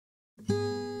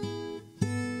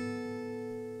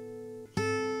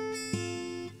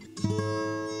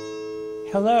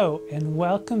Hello and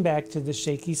welcome back to the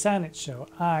Shakey Sonnet Show.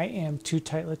 I am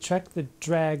Tootight Lautrec, the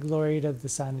drag laureate of the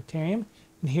Sonnetarium,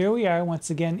 and here we are once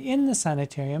again in the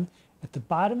Sonnetarium at the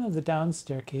bottom of the down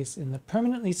staircase in the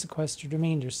permanently sequestered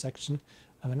remainders section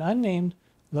of an unnamed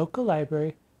local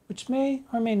library which may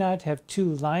or may not have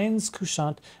two lions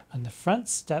couchant on the front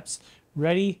steps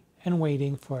ready and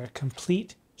waiting for a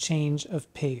complete change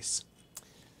of pace.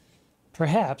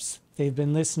 Perhaps they've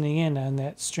been listening in on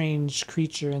that strange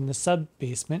creature in the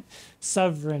sub-basement,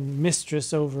 sovereign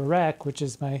mistress over rack, which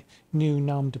is my new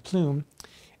nom de plume,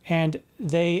 and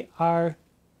they are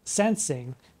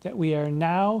sensing that we are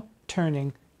now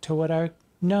turning to what are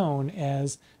known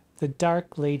as the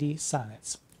Dark Lady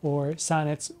Sonnets, or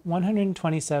Sonnets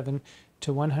 127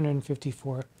 to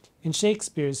 154 in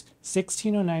Shakespeare's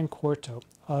 1609 quarto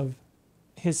of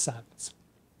his sonnets.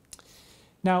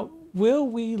 Now, will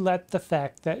we let the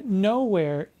fact that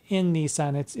nowhere in these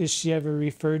sonnets is she ever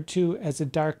referred to as a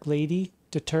dark lady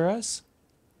deter us?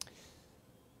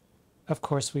 Of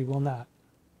course we will not.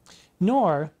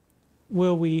 Nor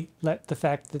will we let the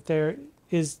fact that there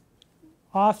is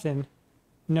often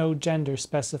no gender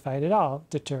specified at all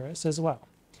deter us as well.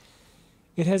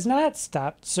 It has not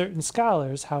stopped certain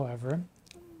scholars, however,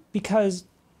 because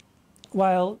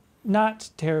while not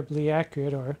terribly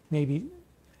accurate, or maybe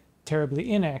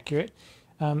terribly inaccurate,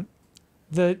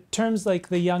 the terms like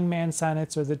the young man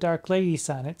sonnets or the dark lady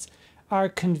sonnets are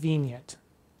convenient.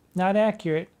 Not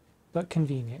accurate, but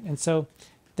convenient. And so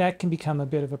that can become a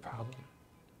bit of a problem.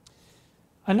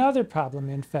 Another problem,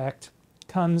 in fact,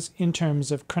 comes in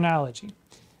terms of chronology.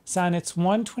 Sonnets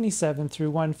 127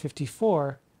 through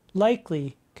 154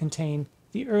 likely contain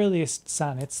the earliest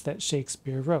sonnets that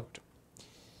Shakespeare wrote.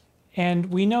 And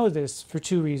we know this for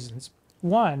two reasons.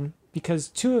 One, because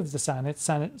two of the sonnets,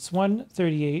 Sonnets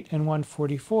 138 and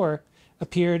 144,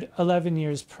 appeared 11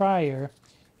 years prior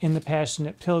in The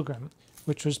Passionate Pilgrim,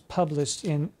 which was published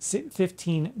in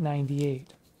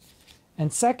 1598.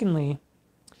 And secondly,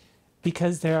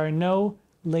 because there are no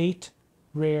late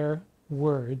rare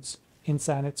words in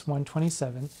Sonnets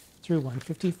 127 through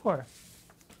 154.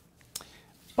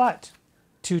 But,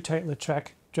 Tootight Lautrec,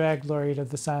 drag laureate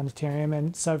of the Sonnetarium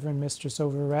and sovereign mistress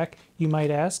over rack, you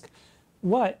might ask,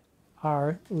 what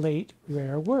are late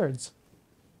rare words?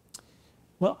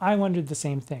 Well, I wondered the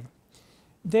same thing.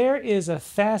 There is a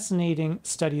fascinating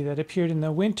study that appeared in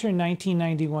the winter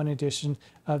 1991 edition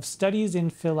of Studies in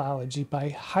Philology by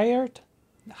Hyatt,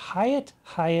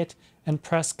 and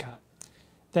Prescott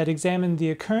that examined the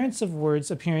occurrence of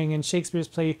words appearing in Shakespeare's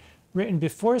play written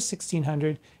before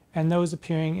 1600 and those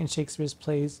appearing in Shakespeare's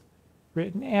plays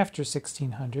written after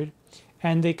 1600,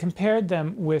 and they compared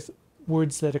them with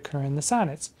words that occur in the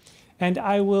sonnets. And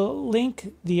I will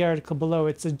link the article below.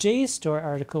 It's a JSTOR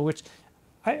article,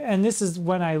 and this is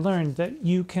when I learned that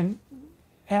you can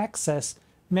access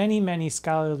many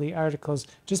scholarly articles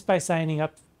just by signing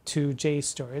up to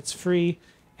JSTOR. It's free,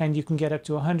 and you can get up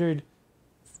to 100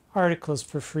 articles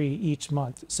for free each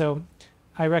month. So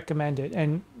I recommend it.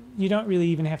 And you don't really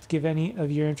even have to give any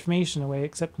of your information away,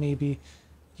 except maybe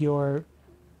your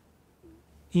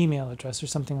email address or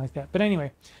something like that. But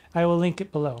anyway, I will link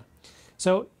it below.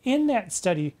 So in that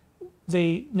study,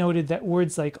 they noted that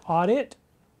words like audit,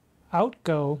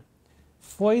 outgo,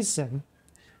 foison,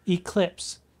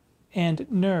 eclipse, and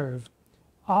nerve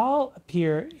all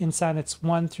appear in sonnets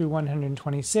 1 through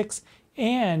 126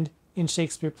 and in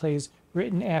Shakespeare plays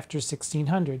written after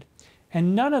 1600.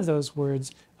 And none of those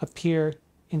words appear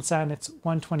in sonnets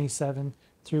 127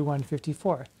 through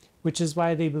 154, which is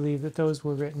why they believe that those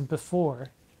were written before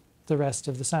the rest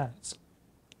of the sonnets.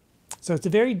 So it's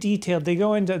a very detailed, they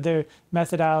go into their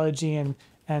methodology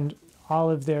and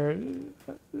all of their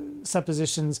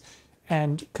suppositions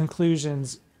and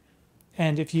conclusions.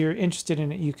 And if you're interested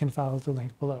in it, you can follow the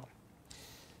link below.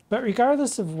 But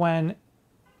regardless of when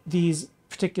these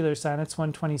particular sonnets,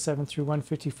 127 through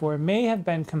 154, may have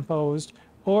been composed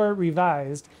or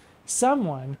revised,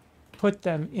 someone put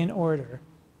them in order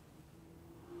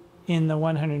in the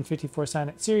 154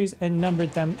 sonnet series and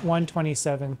numbered them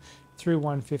 127 through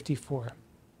 154.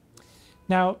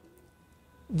 Now,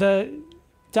 the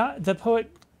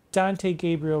poet Dante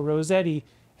Gabriel Rossetti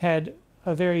had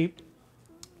a very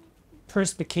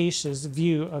perspicacious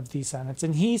view of these sonnets,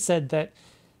 and he said that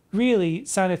really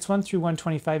sonnets 1 through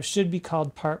 125 should be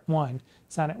called Part 1.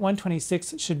 Sonnet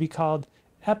 126 should be called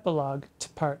Epilogue to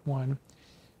Part 1.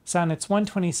 Sonnets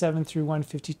 127 through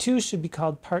 152 should be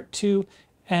called Part 2,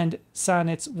 and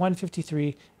sonnets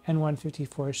 153 and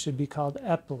 154 should be called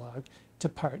Epilogue to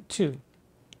Part 2.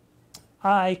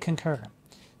 I concur.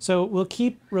 So we'll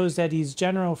keep Rossetti's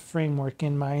general framework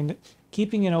in mind,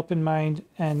 keeping an open mind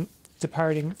and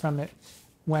departing from it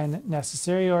when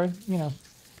necessary, or,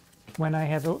 when I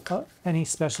have any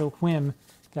special whim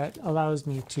that allows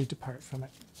me to depart from it.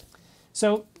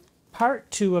 So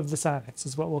part 2 of the sonnets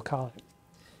is what we'll call it.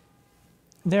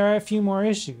 There are a few more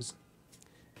issues,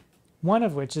 one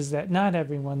of which is that not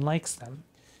everyone likes them.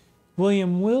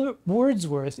 William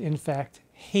Wordsworth, in fact,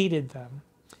 hated them.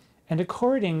 And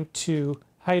according to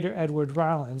Hyder Edward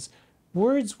Rollins,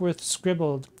 Wordsworth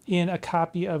scribbled in a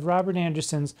copy of Robert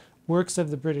Anderson's Works of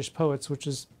the British Poets, which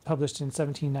was published in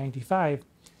 1795,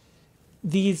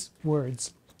 these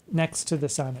words next to the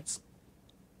sonnets.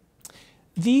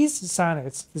 These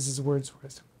sonnets, this is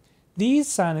Wordsworth, these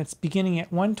sonnets beginning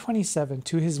at 127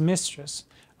 to his mistress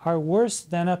are worse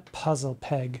than a puzzle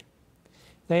peg.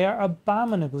 They are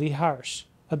abominably harsh,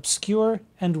 obscure,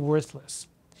 and worthless.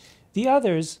 The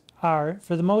others are,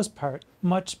 for the most part,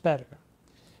 much better,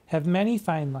 have many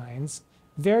fine lines,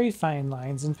 very fine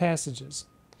lines and passages.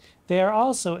 They are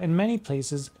also, in many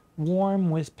places, warm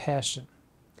with passion.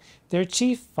 Their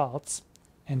chief faults,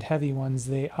 and heavy ones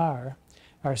they are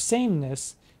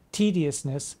sameness,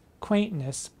 tediousness,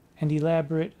 quaintness, and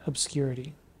elaborate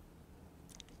obscurity.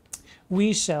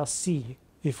 We shall see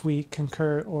if we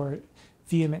concur or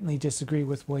vehemently disagree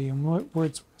with William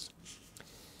Wordsworth.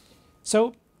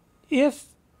 So, if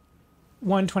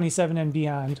 127 and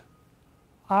beyond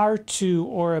are to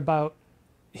or about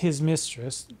his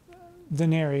mistress, the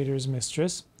narrator's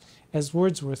mistress, as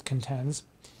Wordsworth contends,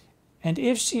 and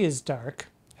if she is dark,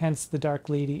 hence the dark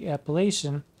lady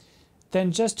appellation,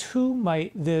 then just who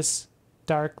might this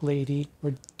dark lady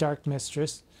or dark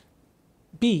mistress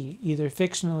be, either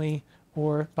fictionally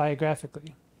or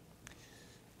biographically?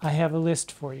 I have a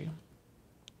list for you.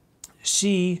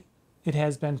 She, it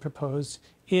has been proposed,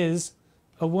 is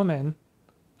a woman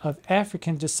of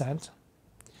African descent,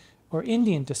 or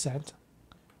Indian descent,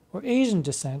 or Asian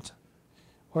descent,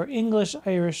 or English,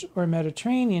 Irish, or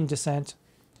Mediterranean descent,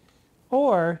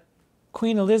 or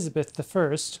Queen Elizabeth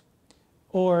I,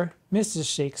 or Mrs.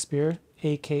 Shakespeare,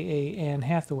 aka Anne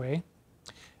Hathaway,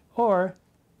 or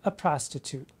a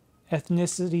prostitute,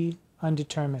 ethnicity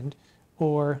undetermined,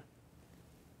 or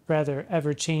rather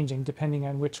ever-changing depending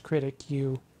on which critic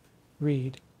you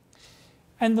read.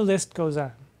 And the list goes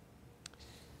on.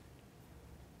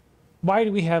 Why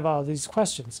do we have all these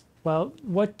questions? Well,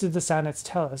 what do the sonnets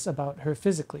tell us about her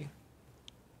physically?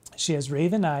 She has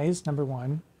raven eyes, number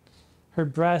one. Her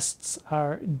breasts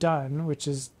are dun, which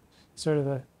is sort of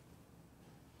a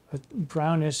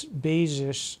brownish,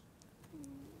 beigeish,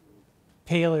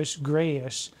 palish,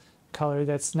 grayish color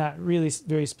that's not really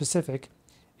very specific.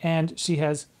 And she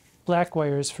has black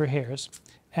wires for hairs.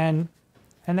 And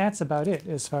that's about it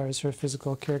as far as her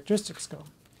physical characteristics go.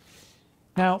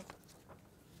 Now,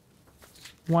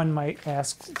 one might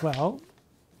ask, well,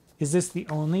 is this the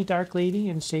only dark lady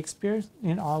in Shakespeare,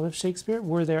 in all of Shakespeare?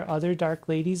 Were there other dark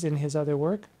ladies in his other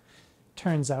work?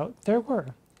 Turns out there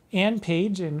were. Anne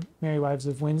Page in Merry Wives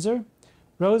of Windsor,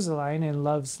 Rosaline in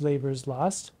Love's Labour's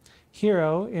Lost,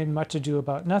 Hero in Much Ado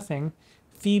About Nothing,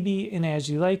 Phoebe in As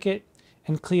You Like It,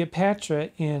 and Cleopatra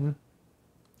in,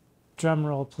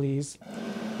 drumroll please,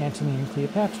 Antony and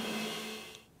Cleopatra.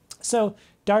 So,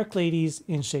 dark ladies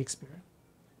in Shakespeare.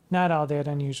 Not all that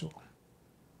unusual.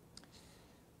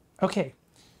 Okay,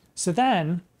 so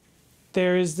then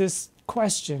there is this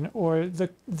question, or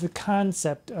the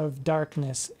concept of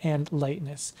darkness and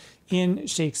lightness in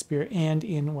Shakespeare and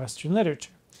in Western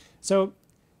literature. So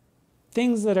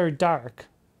things that are dark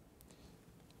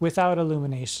without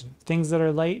illumination, things that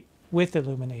are light with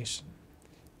illumination.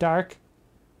 Dark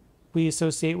we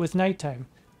associate with nighttime,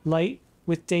 light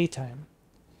with daytime.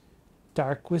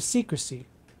 Dark with secrecy,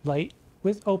 light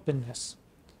with openness.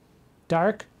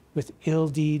 Dark with ill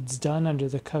deeds done under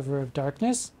the cover of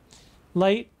darkness.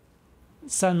 Light,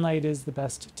 sunlight is the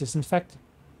best disinfectant.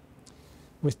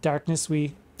 With darkness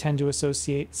we tend to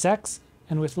associate sex,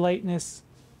 and with lightness,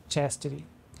 chastity.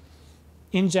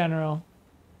 In general,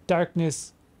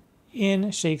 darkness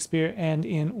in Shakespeare and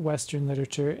in Western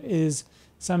literature is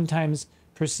sometimes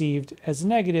perceived as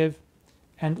negative,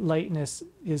 and lightness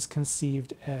is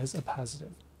conceived as a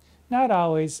positive. Not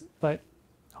always, but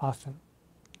often.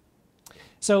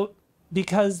 So,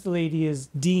 because the lady is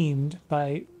deemed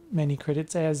by many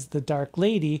critics as the dark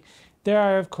lady, there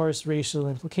are, of course, racial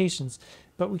implications.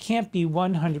 But we can't be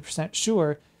 100%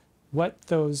 sure what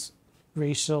those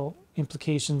racial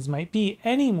implications might be,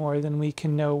 any more than we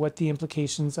can know what the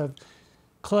implications of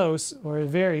close or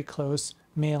very close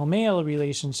male-male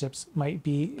relationships might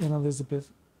be in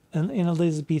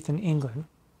Elizabethan England,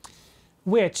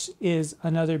 which is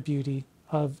another beauty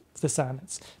of the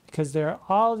sonnets, because there are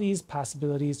all these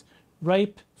possibilities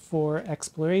ripe for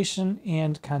exploration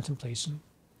and contemplation.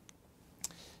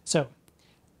 So,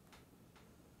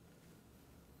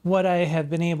 what I have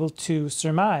been able to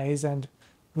surmise, and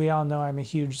we all know I'm a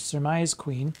huge surmise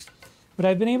queen, what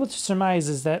I've been able to surmise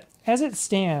is that as it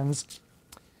stands,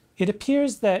 it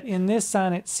appears that in this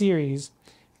sonnet series,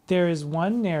 there is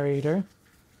one narrator.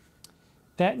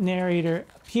 That narrator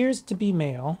appears to be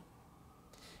male,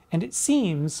 and it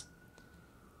seems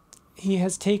he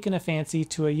has taken a fancy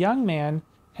to a young man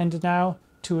and now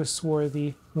to a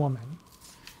swarthy woman.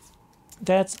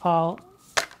 That's all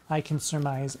I can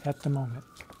surmise at the moment.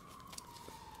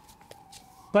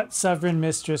 But sovereign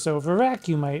mistress over rack,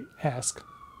 you might ask.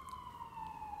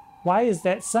 Why is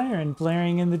that siren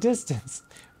blaring in the distance?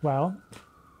 Well,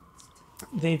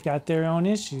 they've got their own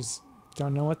issues.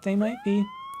 Don't know what they might be.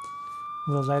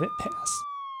 We'll let it pass.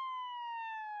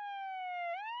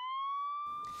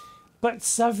 But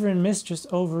sovereign mistress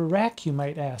over rack, you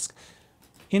might ask.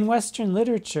 In Western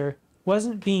literature,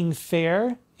 wasn't being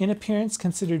fair in appearance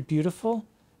considered beautiful,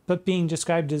 but being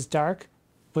described as dark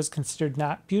was considered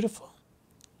not beautiful?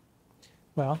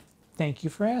 Well, thank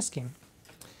you for asking.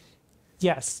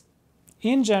 Yes,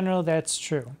 in general, that's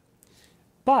true.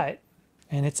 But,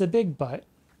 and it's a big but,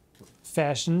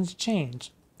 fashions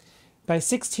change. By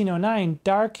 1609,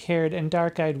 dark-haired and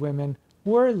dark-eyed women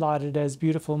were lauded as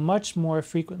beautiful much more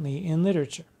frequently in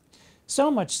literature.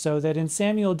 So much so that in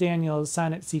Samuel Daniel's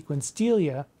sonnet sequence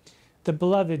Delia, the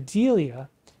beloved Delia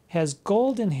has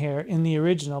golden hair in the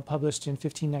original published in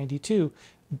 1592,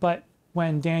 but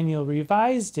when Daniel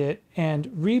revised it and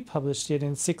republished it in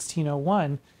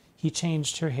 1601, he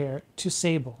changed her hair to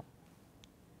sable.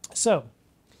 So,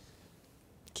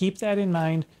 keep that in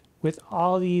mind. With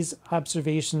all these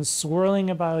observations swirling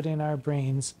about in our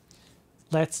brains,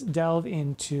 let's delve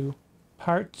into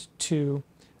part 2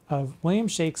 of William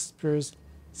Shakespeare's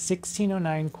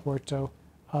 1609 quarto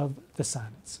of the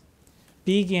sonnets,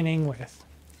 beginning with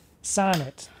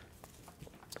Sonnet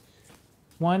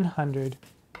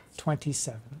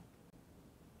 127.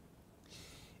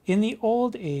 In the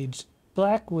old age,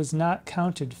 black was not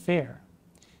counted fair,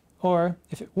 or,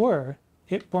 if it were,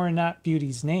 it bore not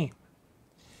beauty's name.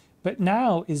 But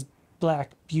now is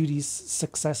black beauty's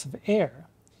successive heir,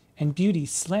 and beauty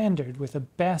slandered with a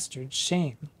bastard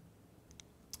shame.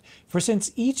 For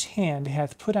since each hand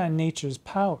hath put on nature's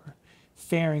power,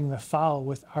 fairing the foul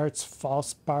with art's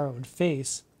false borrowed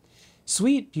face,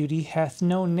 sweet beauty hath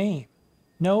no name,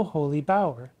 no holy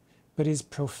bower, but is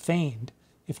profaned,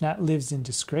 if not lives in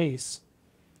disgrace.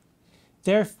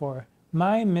 Therefore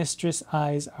my mistress'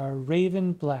 eyes are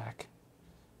raven black,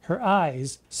 her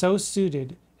eyes so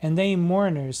suited, and they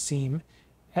mourners seem,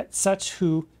 at such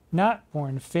who, not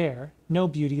born fair, no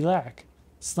beauty lack,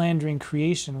 slandering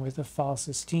creation with a false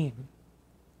esteem.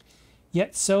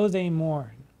 Yet so they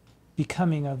mourn,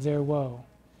 becoming of their woe,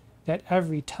 that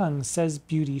every tongue says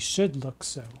beauty should look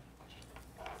so.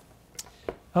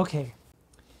 Okay,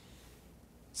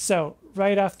 so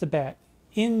right off the bat,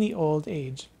 in the old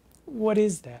age, what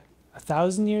is that?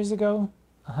 1,000 years ago?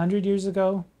 100 years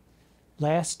ago?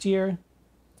 Last year?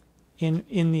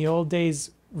 In the old days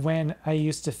when I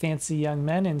used to fancy young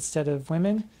men instead of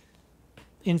women,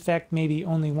 in fact maybe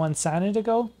only one sonnet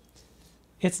ago,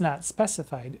 it's not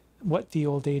specified what the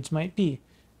old age might be.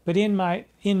 But in my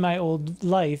old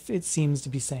life, it seems to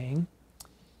be saying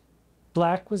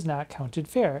black was not counted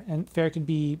fair. And fair could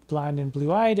be blonde and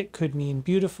blue-eyed, it could mean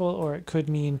beautiful, or it could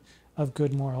mean of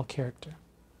good moral character.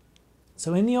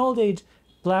 So in the old age,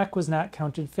 black was not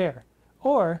counted fair.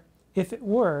 Or, if it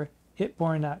were, it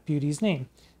bore not beauty's name.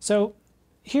 So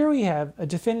here we have a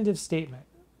definitive statement.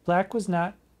 Black was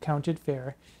not counted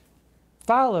fair,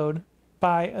 followed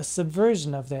by a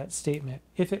subversion of that statement,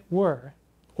 if it were,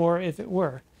 or if it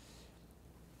were.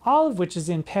 All of which is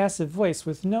in passive voice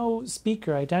with no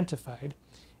speaker identified.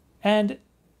 And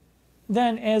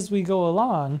then as we go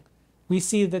along, we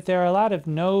see that there are a lot of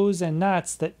no's and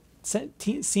nots that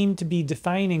seem to be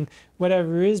defining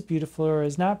whatever is beautiful or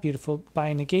is not beautiful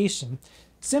by negation,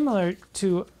 similar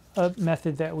to a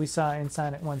method that we saw in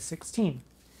Sonnet 116.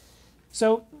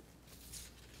 So,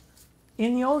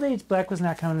 in the old age, black was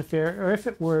not counted fair, or if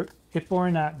it were, it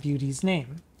bore not beauty's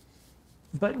name.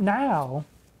 But now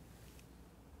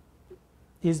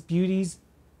is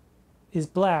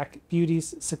black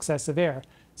beauty's successive heir.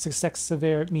 Successive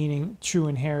heir meaning true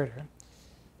inheritor.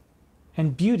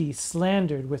 And beauty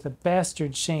slandered with a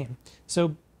bastard shame.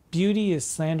 So beauty is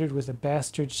slandered with a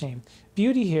bastard shame.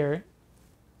 Beauty here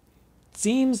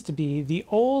seems to be the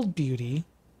old beauty,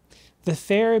 the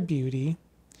fair beauty,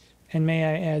 and may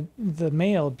I add, the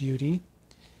male beauty.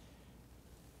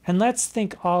 And let's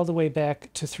think all the way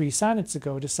back to 3 sonnets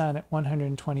ago, to Sonnet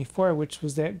 124, which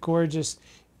was that gorgeous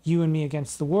You and Me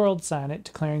Against the World sonnet,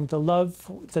 declaring the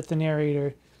love that the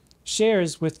narrator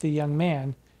shares with the young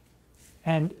man,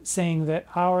 and saying that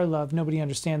our love, nobody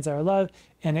understands our love,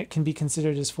 and it can be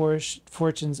considered as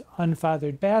fortune's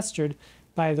unfathered bastard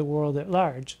by the world at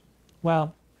large.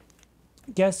 Well,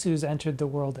 guess who's entered the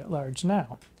world at large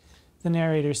now? The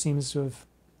narrator seems to have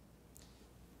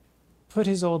put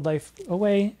his old life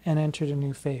away and entered a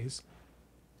new phase.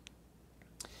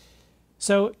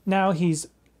 So now he's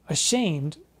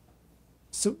ashamed.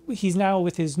 So he's now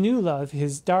with his new love,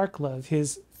 his dark love,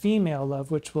 his female love,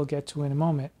 which we'll get to in a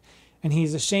moment. And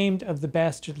he's ashamed of the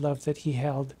bastard love that he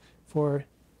held for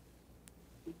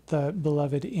the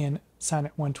beloved in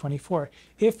Sonnet 124,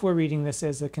 if we're reading this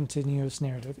as a continuous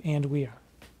narrative, and we are.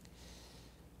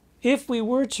 If we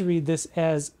were to read this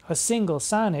as a single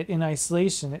sonnet in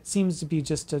isolation, it seems to be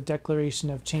just a declaration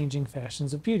of changing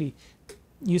fashions of beauty.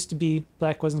 Used to be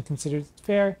black wasn't considered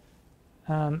fair.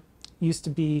 Used to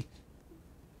be,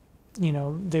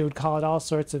 they would call it all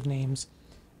sorts of names.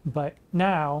 But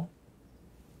now,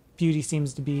 beauty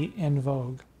seems to be in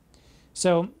vogue.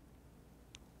 So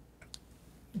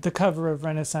the cover of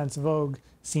Renaissance Vogue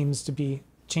seems to be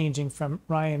changing from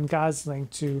Ryan Gosling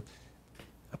to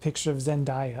a picture of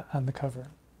Zendaya on the cover.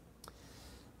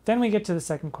 Then we get to the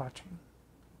second quatrain,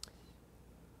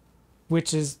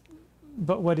 which is,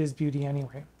 but what is beauty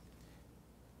anyway?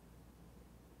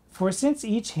 For since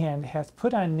each hand hath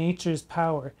put on nature's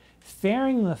power,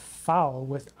 fairing the foul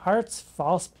with art's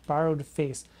false borrowed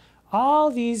face,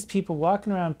 all these people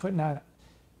walking around putting on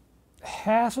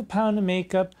half a pound of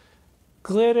makeup,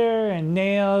 glitter and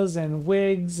nails and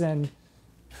wigs and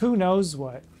who knows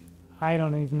what. I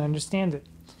don't even understand it.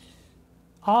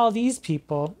 All these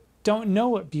people don't know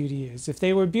what beauty is. If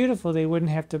they were beautiful, they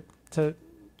wouldn't have to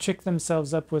trick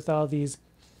themselves up with all these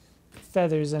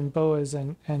feathers and boas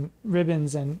and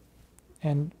ribbons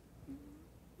and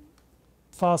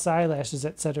false eyelashes,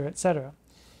 etc., etc.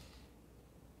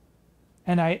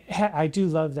 And I do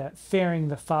love that, fairing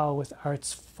the foul with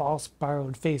art's false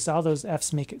borrowed face. All those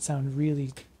F's make it sound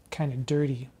really kind of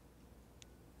dirty.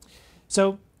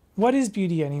 So what is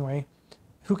beauty anyway?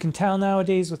 Who can tell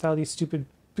nowadays with all these stupid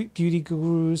beauty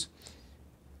gurus?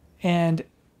 And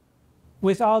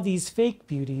with all these fake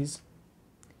beauties,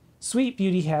 sweet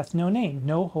beauty hath no name,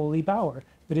 no holy bower,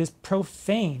 but is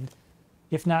profaned,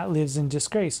 if not lives in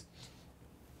disgrace.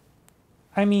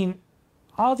 I mean,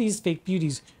 all these fake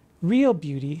beauties, real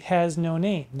beauty has no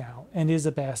name now and is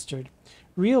a bastard.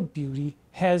 Real beauty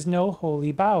has no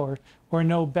holy bower or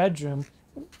no bedroom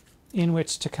in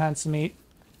which to consummate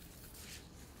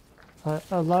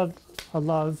a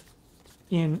love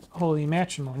in holy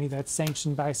matrimony that's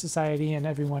sanctioned by society and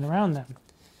everyone around them.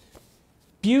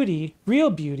 Beauty,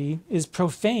 real beauty, is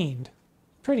profaned.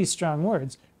 Pretty strong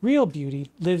words. Real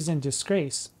beauty lives in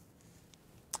disgrace.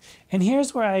 And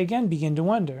here's where I again begin to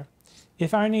wonder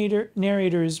if our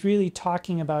narrator is really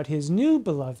talking about his new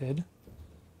beloved,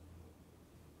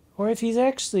 or if he's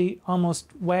actually almost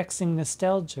waxing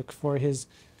nostalgic for his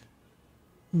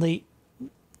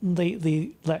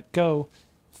lately let go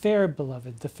fair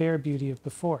beloved, the fair beauty of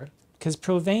before. Because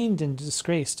profaned and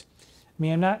disgraced. I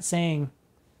mean, I'm not saying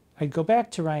I'd go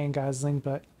back to Ryan Gosling,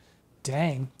 but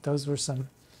dang, those are some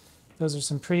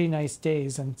pretty nice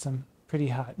days and some pretty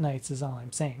hot nights is all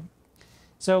I'm saying.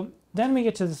 So then we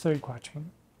get to the third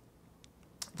quatrain.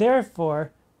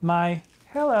 Therefore, my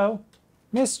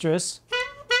mistress,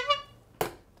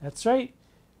 that's right.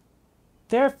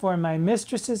 Therefore, my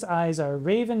mistress's eyes are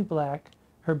raven black,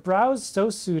 her brows so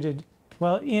suited.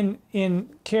 Well, in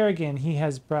Kerrigan, he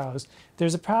has brows.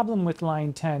 There's a problem with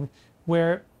line 10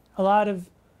 where a lot of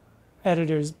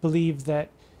editors believe that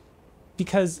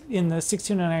because in the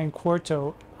 1609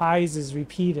 quarto, eyes is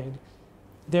repeated,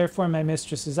 therefore my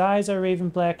mistress's eyes are raven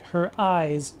black, her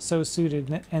eyes so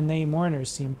suited, and they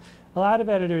mourners seem. A lot of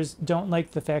editors don't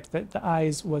like the fact that the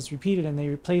eyes was repeated and they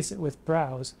replace it with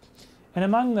brows. And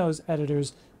among those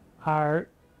editors are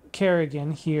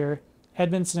Kerrigan here,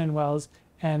 Edmondson and Wells,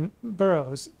 and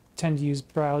Burroughs tend to use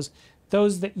brows.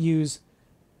 Those that use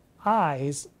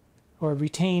eyes or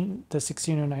retain the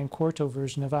 1609 quarto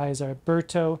version of eyes are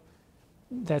Berto,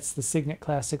 that's the Signet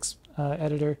Classics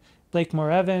editor,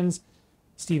 Blakemore Evans,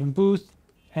 Stephen Booth,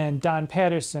 and Don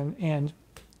Patterson, and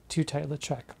Tootight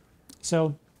Lautrec.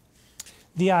 So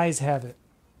the eyes have it.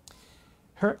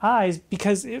 Her eyes,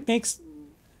 because it makes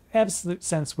absolute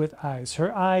sense with eyes.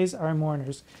 Her eyes are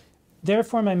mourners.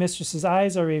 Therefore my mistress's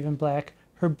eyes are raven black,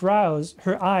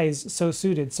 her eyes so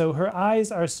suited. So her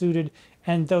eyes are suited,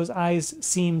 and those eyes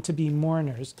seem to be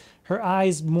mourners. Her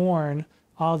eyes mourn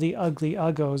all the ugly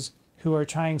uggos who are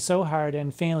trying so hard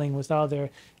and failing with all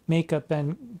their makeup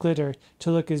and glitter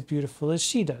to look as beautiful as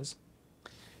she does.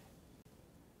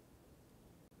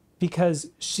 Because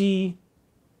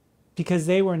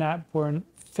they were not born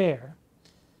fair.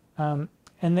 And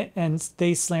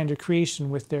they slander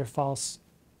creation with their false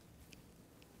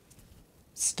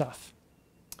stuff.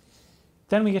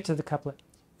 Then we get to the couplet.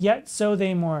 Yet so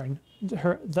they mourn,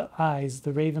 the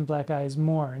raven black eyes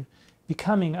mourn,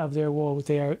 becoming of their woe.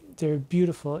 They're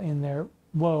beautiful in their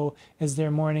woe as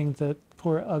they're mourning the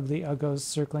poor ugly uggos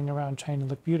circling around trying to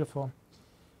look beautiful.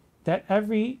 That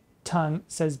every tongue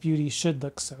says beauty should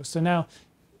look so. So now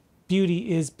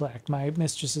beauty is black. My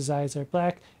mistress's eyes are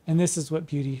black, and this is what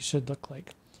beauty should look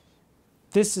like.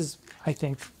 This is, I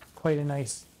think, quite a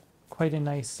nice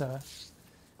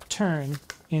turn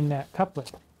in that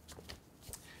couplet.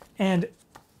 And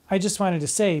I just wanted to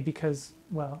say, because,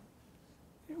 well,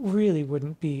 it really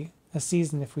wouldn't be a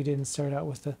season if we didn't start out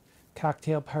with a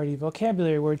cocktail party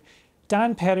vocabulary word.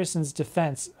 Don Patterson's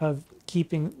defense of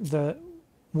keeping the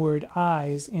word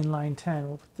eyes in line 10,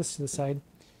 we'll put this to the side,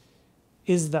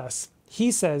 is thus.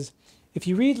 He says, if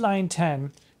you read line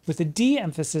 10 with a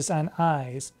de-emphasis on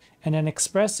eyes and an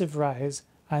expressive rise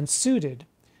on suited,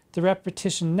 the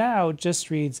repetition now just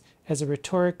reads as a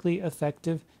rhetorically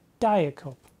effective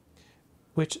diacope,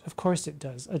 which of course it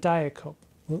does, a diacope.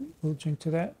 We'll drink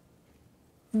to that.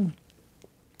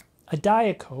 A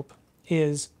diacope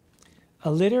is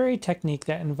a literary technique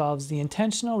that involves the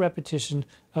intentional repetition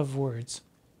of words,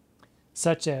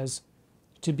 such as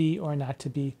to be or not to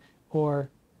be, or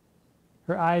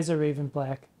her eyes are raven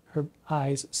black, her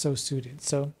eyes so suited.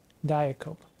 So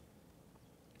diacope.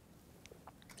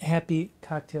 Happy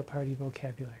cocktail party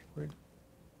vocabulary word.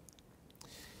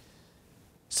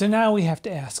 So now we have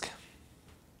to ask.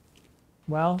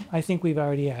 Well, I think we've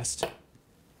already asked.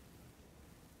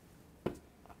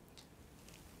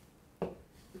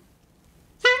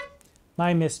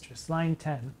 My mistress, line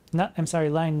 10.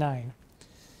 Line 9.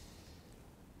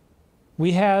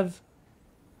 We have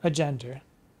a gender.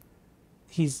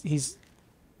 He's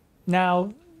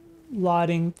now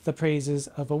lauding the praises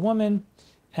of a woman,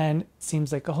 and it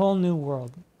seems like a whole new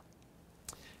world.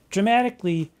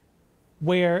 Dramatically,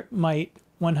 where might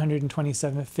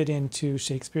 127 fit into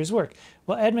Shakespeare's work?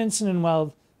 Well, Edmondson and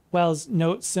Wells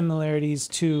note similarities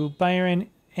to Byron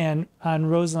and on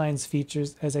Rosaline's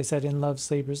features, as I said, in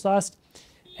Love's Labour's Lost,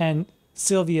 and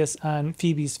Sylvius on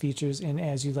Phoebe's features in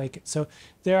As You Like It. So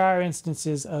there are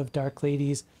instances of dark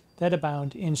ladies that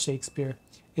abound in Shakespeare.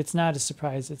 It's not a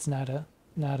surprise. It's not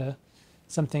a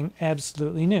something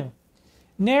absolutely new.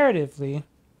 Narratively,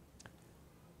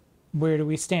 where do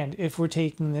we stand if we're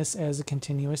taking this as a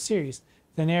continuous series?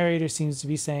 The narrator seems to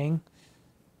be saying,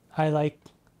 I like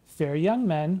fair young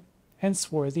men and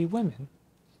swarthy women.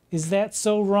 Is that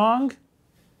so wrong?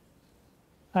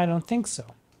 I don't think so.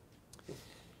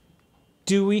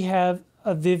 Do we have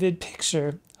a vivid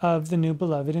picture of the new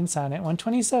beloved in Sonnet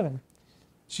 127?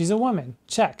 She's a woman,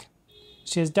 check.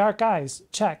 She has dark eyes,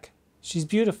 check. She's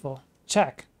beautiful,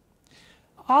 check.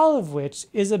 All of which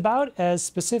is about as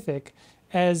specific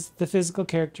as the physical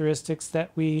characteristics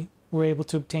that we were able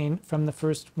to obtain from the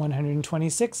first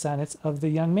 126 sonnets of the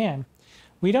young man.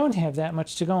 We don't have that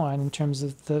much to go on in terms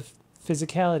of the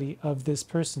physicality of this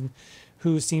person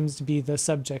who seems to be the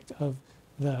subject of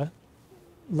the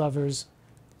lover's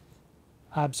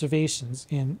observations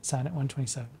in Sonnet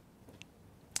 127.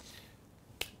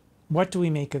 What do we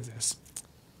make of this?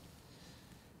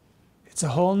 It's a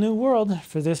whole new world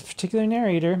for this particular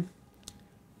narrator.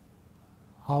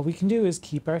 All we can do is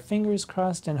keep our fingers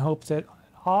crossed and hope that it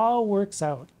all works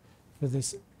out for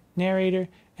this narrator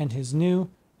and his new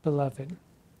beloved.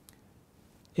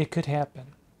 It could happen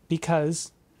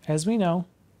because, as we know,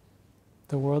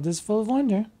 the world is full of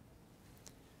wonder.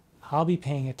 I'll be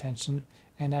paying attention,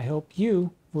 and I hope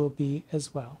you will be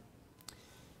as well.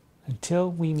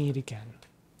 Until we meet again,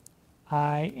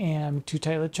 I am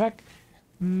Tootight Lautrec.